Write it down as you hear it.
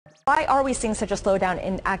Why are we seeing such a slowdown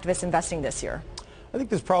in activist investing this year? I think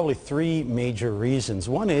there's probably three major reasons.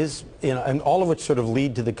 One is, and all of which sort of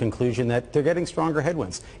lead to the conclusion that they're getting stronger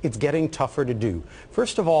headwinds. It's getting tougher to do.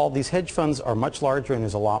 First of all, these hedge funds are much larger and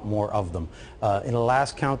there's a lot more of them. In the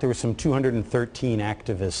last count, there were some 213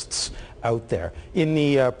 activists out there. In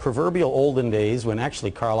the proverbial olden days, when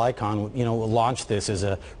actually Carl Icahn, launched this as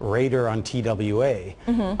a raider on TWA,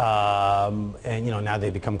 and now they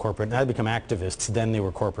become activists. Then they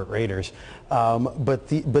were corporate raiders. But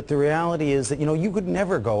the reality is that you could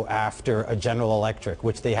never go after a General Electric,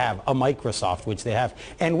 which they have, a Microsoft, which they have,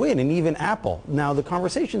 and win, and even Apple. Now the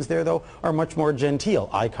conversations there, though, are much more genteel.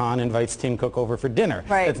 Icahn invites Tim Cook over for dinner.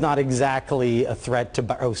 Right. It's not exactly a threat to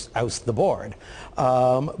oust the board.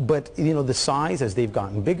 But the size, as they've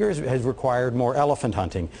gotten bigger, has required more elephant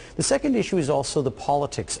hunting. The second issue is also the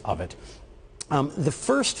politics of it. The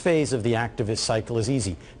first phase of the activist cycle is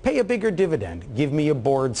easy. Pay a bigger dividend. Give me a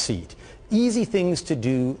board seat. Easy things to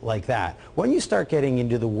do like that. When you start getting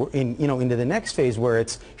into the next phase, where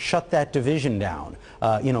it's shut that division down,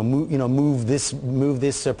 move this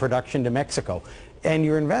production to Mexico, and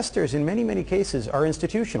your investors in many cases are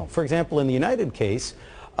institutional. For example, in the United case,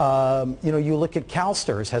 you look at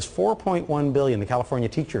CalSTRS has $4.1 billion, the California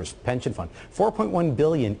Teachers Pension Fund, $4.1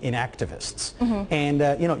 billion in activists. And,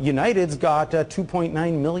 United's got a 2.9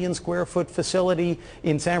 million square foot facility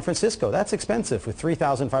in San Francisco. That's expensive with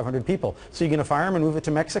 3,500 people. So you're going to fire them and move it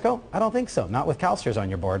to Mexico? I don't think so. Not with CalSTRS on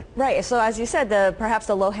your board. Right. So as you said, perhaps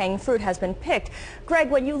the low-hanging fruit has been picked. Greg,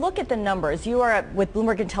 when you look at the numbers, you are with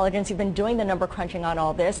Bloomberg Intelligence, you've been doing the number crunching on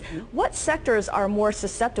all this. What sectors are more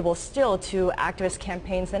susceptible still to activist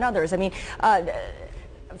campaigns than others? I mean,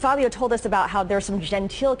 Fabio told us about how there's some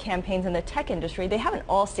genteel campaigns in the tech industry. They haven't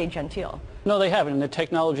all stayed genteel. No, they haven't. And the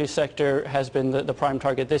technology sector has been the prime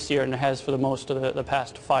target this year, and it has for the most of the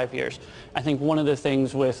past 5 years. I think one of the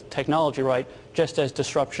things with technology, right, just as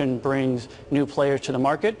disruption brings new players to the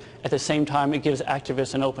market, at the same time it gives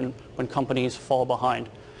activists an open when companies fall behind.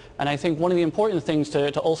 And I think one of the important things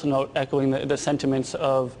to also note, echoing the sentiments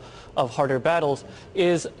of harder battles,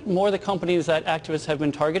 is more of the companies that activists have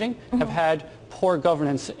been targeting have had poor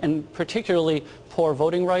governance, and particularly poor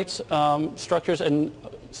voting rights structures, and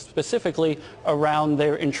specifically around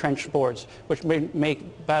their entrenched boards, which may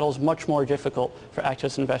make battles much more difficult for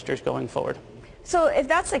activist investors going forward. So if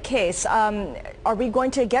that's the case, are we going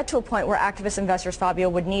to get to a point where activist investors, Fabio,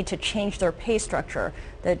 would need to change their pay structure,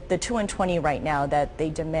 the 2 and 20 right now that they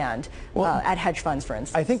demand at hedge funds, for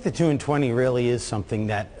instance? I think the 2 and 20 really is something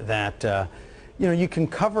that you can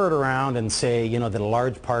cover it around and say, that a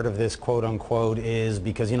large part of this, quote unquote, is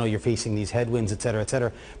because, you're facing these headwinds, et cetera, et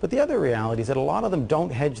cetera. But the other reality is that a lot of them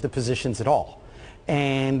don't hedge the positions at all.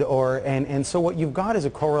 And so what you've got is a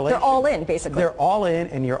correlation. They're all in, basically. They're all in,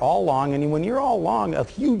 and you're all long. And when you're all long, a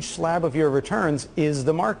huge slab of your returns is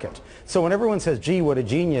the market. So when everyone says, gee, what a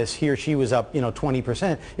genius, he or she was up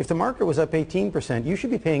 20%, if the market was up 18%, you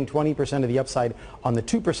should be paying 20% of the upside on the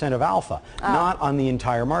 2% of alpha, not on the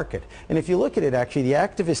entire market. And if you look at it, actually, the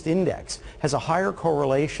activist index has a higher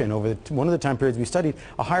correlation over one of the time periods we studied,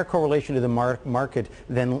 a higher correlation to the market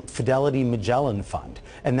than Fidelity Magellan Fund.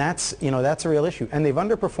 And that's a real issue. And they've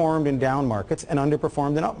underperformed in down markets and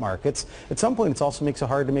underperformed in up markets. At some point, it also makes it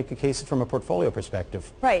hard to make a case from a portfolio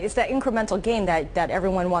perspective. Right. It's that incremental gain that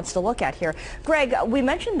everyone wants to look at here. Greg, we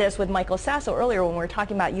mentioned this with Michael Sasso earlier when we were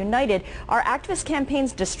talking about United. Are activist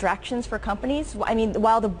campaigns distractions for companies? I mean,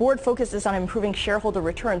 while the board focuses on improving shareholder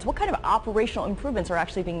returns, what kind of operational improvements are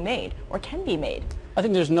actually being made or can be made? I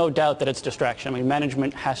think there's no doubt that it's distraction. I mean,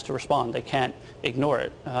 management has to respond. They can't ignore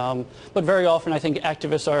it. But very often, I think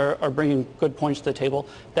activists are bringing good points to the table.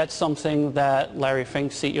 That's something that Larry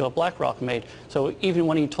Fink, CEO of BlackRock, made. So even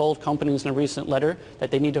when he told companies in a recent letter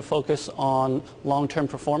that they need to focus on long-term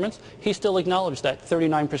performance, he still acknowledged that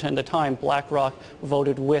 39% of the time BlackRock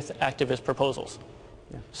voted with activist proposals.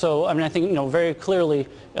 So, I mean, I think, very clearly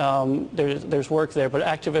there's work there, but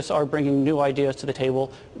activists are bringing new ideas to the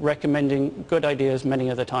table, recommending good ideas many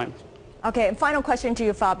of the time. Okay, and final question to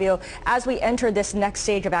you, Fabio. As we enter this next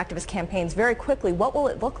stage of activist campaigns, very quickly, what will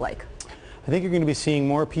it look like? I think you're going to be seeing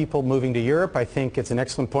more people moving to Europe. I think it's an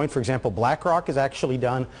excellent point. For example, BlackRock has actually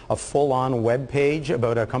done a full-on web page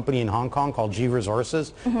about a company in Hong Kong called G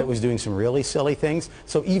Resources that was doing some really silly things.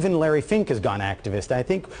 So even Larry Fink has gone activist. I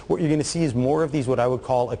think what you're going to see is more of these what I would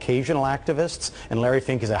call occasional activists, and Larry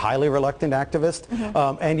Fink is a highly reluctant activist.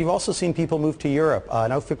 And you've also seen people move to Europe.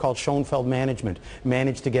 An outfit called Schoenfeld Management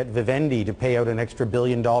managed to get Vivendi to pay out an extra $1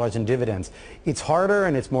 billion in dividends. It's harder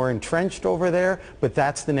and it's more entrenched over there, but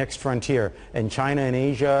that's the next frontier. And China and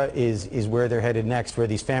Asia is where they're headed next, where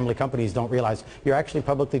these family companies don't realize you're actually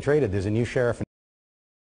publicly traded. There's a new sheriff